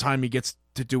doesn't have the time he gets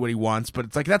to do what he wants, but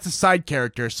it's like that's a side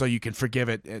character, so you can forgive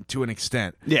it to an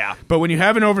extent. Yeah. But when you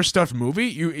have an overstuffed movie,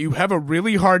 you have a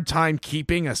really hard time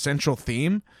keeping a central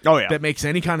theme. Oh, yeah. That makes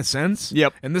any kind of sense.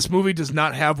 Yep. And this movie does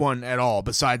not have one at all.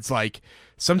 Besides, like,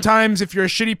 sometimes if you're a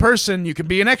shitty person, you can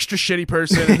be an extra shitty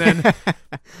person, and then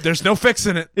there's no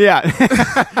fixing it. Yeah.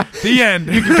 The end.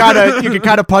 You can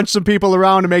kind of punch some people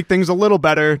around to make things a little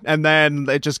better, and then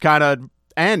it just kind of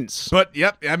ends. But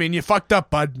yep, I mean, you fucked up,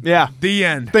 bud. Yeah. The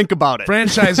end. Think about it.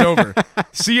 Franchise over.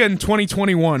 See you in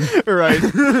 2021. Right.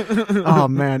 Oh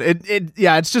man,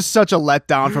 it's just such a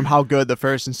letdown from how good the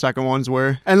first and second ones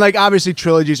were. And like obviously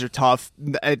trilogies are tough.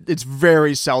 It's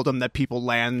very seldom that people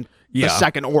land the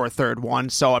second or third one.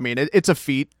 So I mean, it's a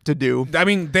feat to do. I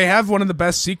mean, they have one of the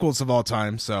best sequels of all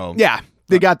time. So yeah.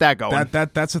 They got that going.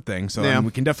 That's a thing. So I mean,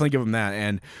 we can definitely give them that.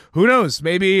 And who knows?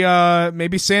 Maybe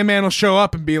Sandman will show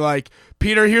up and be like,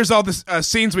 Peter, here's all the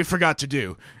scenes we forgot to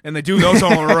do, and they do those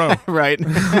all in a row. Right.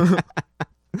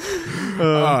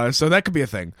 So that could be a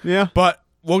thing. Yeah. But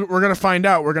we're going to find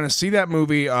out. We're going to see that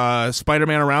movie,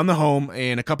 Spider-Man Around the Home,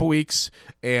 in a couple weeks,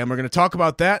 and we're going to talk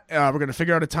about that. We're going to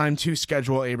figure out a time to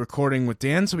schedule a recording with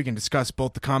Dan so we can discuss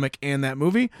both the comic and that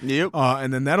movie. Yep.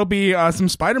 And then that'll be some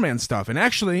Spider-Man stuff. And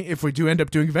actually, if we do end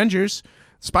up doing Avengers,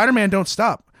 Spider-Man don't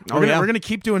stop. We're gonna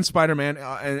keep doing Spider-Man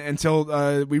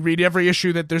until we read every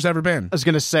issue that there's ever been. I was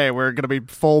gonna say we're gonna be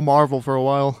full Marvel for a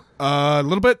while. A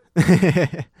little bit.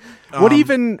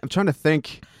 I'm trying to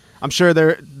think. I'm sure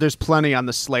there's plenty on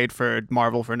the slate for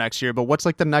Marvel for next year, but what's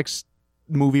like the next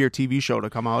movie or TV show to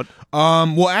come out?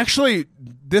 Well, actually,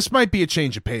 this might be a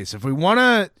change of pace. If we want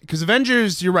to, because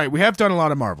Avengers, you're right, we have done a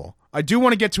lot of Marvel. I do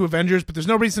want to get to Avengers, but there's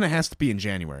no reason it has to be in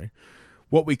January.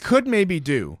 What we could maybe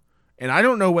do, and I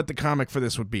don't know what the comic for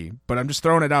this would be, but I'm just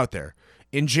throwing it out there.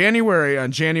 In January, I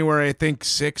think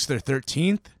 6th or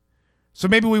 13th, so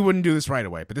maybe we wouldn't do this right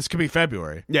away, but this could be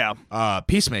February. Yeah.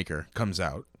 Peacemaker comes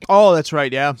out. Oh, that's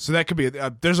right, yeah. So that could be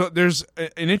there's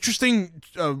an interesting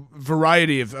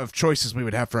variety of choices we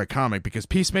would have for a comic, because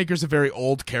Peacemaker's a very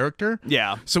old character.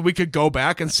 Yeah. So we could go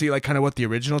back and see like kind of what the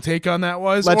original take on that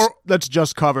was. Let's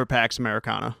just cover Pax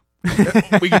Americana.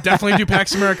 We could definitely do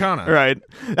Pax Americana. Right.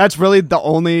 That's really the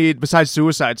only, besides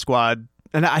Suicide Squad.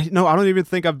 And I don't even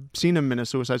think I've seen him in a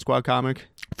Suicide Squad comic.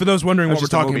 For those wondering what we're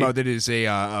talking movie. about, it is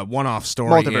a one-off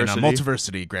story in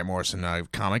Multiversity. Grant Morrison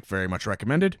comic, very much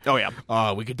recommended. Oh,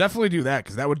 yeah. We could definitely do that,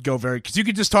 because that would go because you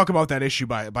could just talk about that issue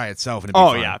by itself. And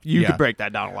yeah. You could break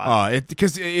that down a lot.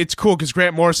 Because it's cool, because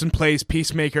Grant Morrison plays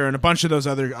Peacemaker and a bunch of those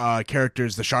other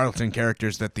characters, the charlatan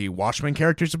characters that the Watchmen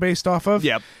characters are based off of.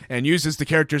 Yep. And uses the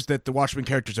characters that the Watchmen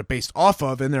characters are based off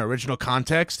of in their original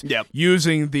context. Yep.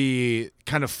 Using the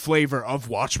kind of flavor of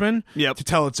Watchmen to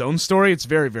tell its own story. It's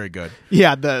very, very good.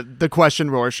 Yeah, the question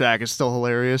Rorschach is still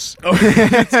hilarious. Oh,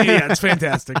 it's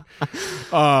fantastic.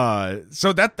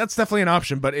 So that's definitely an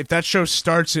option. But if that show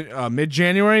starts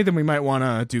mid-January, then we might want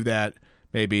to do that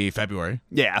maybe February.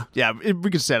 Yeah, we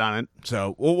could sit on it.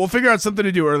 So we'll figure out something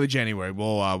to do early January.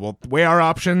 We'll weigh our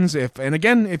options. If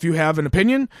you have an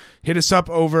opinion, hit us up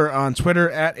over on Twitter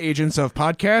at Agents of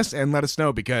Podcast and let us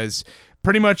know, because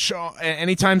pretty much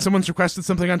anytime someone's requested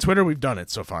something on Twitter, we've done it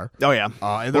so far. Oh, yeah.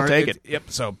 We'll take it. Yep.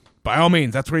 So by all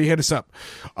means, that's where you hit us up.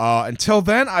 Until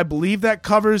then, I believe that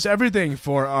covers everything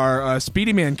for our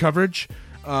Speedy Man coverage.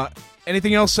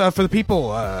 Anything else for the people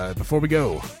before we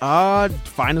go?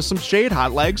 Find us some shade,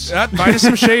 hot legs. Find us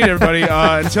some shade, everybody.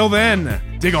 Until then,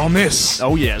 dig on this.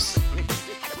 Oh, yes.